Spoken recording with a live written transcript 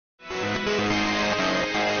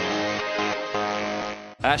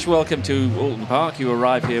Ash, welcome to Alton Park. You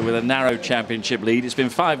arrive here with a narrow championship lead. It's been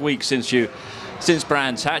 5 weeks since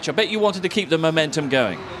Brands Hatch. I bet you wanted to keep the momentum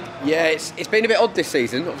going. Yeah, it's been a bit odd this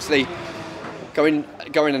season. Obviously, going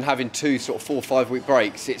and having two sort of 4 or 5 week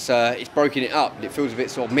breaks, it's broken it up. It feels a bit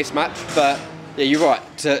sort of mismatched. But yeah, you're right.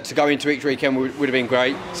 To go into each weekend would have been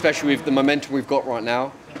great, especially with the momentum we've got right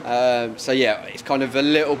now. So yeah, it's kind of a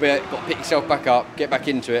little bit, got to pick yourself back up, get back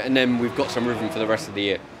into it, and then we've got some rhythm for the rest of the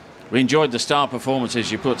year. We enjoyed the star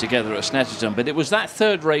performances you put together at Snetterton, but it was that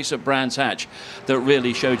third race at Brands Hatch that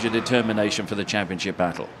really showed your determination for the championship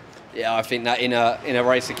battle. Yeah, I think that in a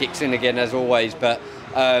race it kicks in again as always, but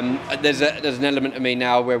there's an element of me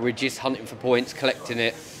now where we're just hunting for points, collecting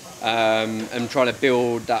it, and trying to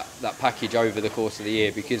build that package over the course of the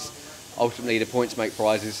year, because ultimately the points make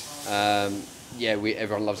prizes. Yeah,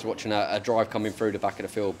 everyone loves watching a drive coming through the back of the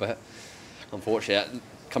field, but unfortunately,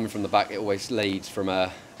 coming from the back, it always leads from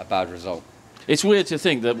a bad result. It's weird to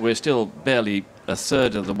think that we're still barely a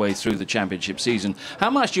third of the way through the championship season. How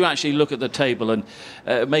much do you actually look at the table and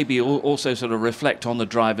maybe also sort of reflect on the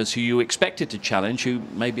drivers who you expected to challenge, who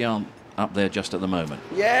maybe aren't up there just at the moment?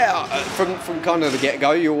 Yeah, from kind of the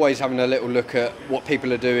get-go, you're always having a little look at what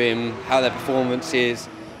people are doing, how their performance is.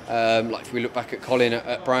 Like if we look back at Colin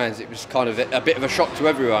at Brands, it was kind of a bit of a shock to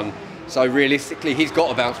everyone. So realistically, he's got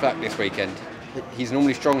to bounce back this weekend. He's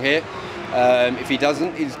normally strong here. If he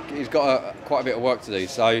doesn't, he's got quite a bit of work to do.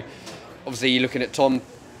 So obviously you're looking at Tom,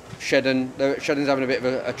 Shedden. Shedden's having a bit of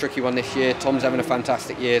a tricky one this year. Tom's having a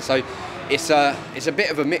fantastic year. So it's a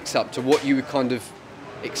bit of a mix-up to what you would kind of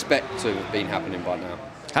expect to have been happening by now.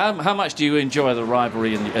 How much do you enjoy the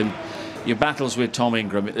rivalry and your battles with Tom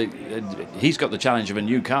Ingram? He's got the challenge of a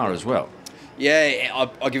new car as well. Yeah,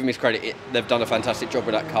 I'll give him his credit. They've done a fantastic job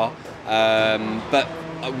with that car. But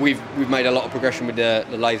we've made a lot of progression with the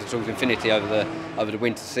Laser Tools Infinity over the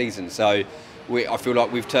winter season. So I feel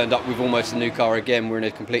like we've turned up with almost a new car again. We're in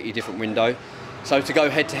a completely different window. So to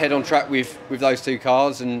go head to head on track with those two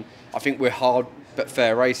cars, and I think we're hard but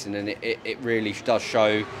fair racing, and it really does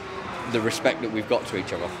show the respect that we've got to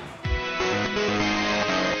each other.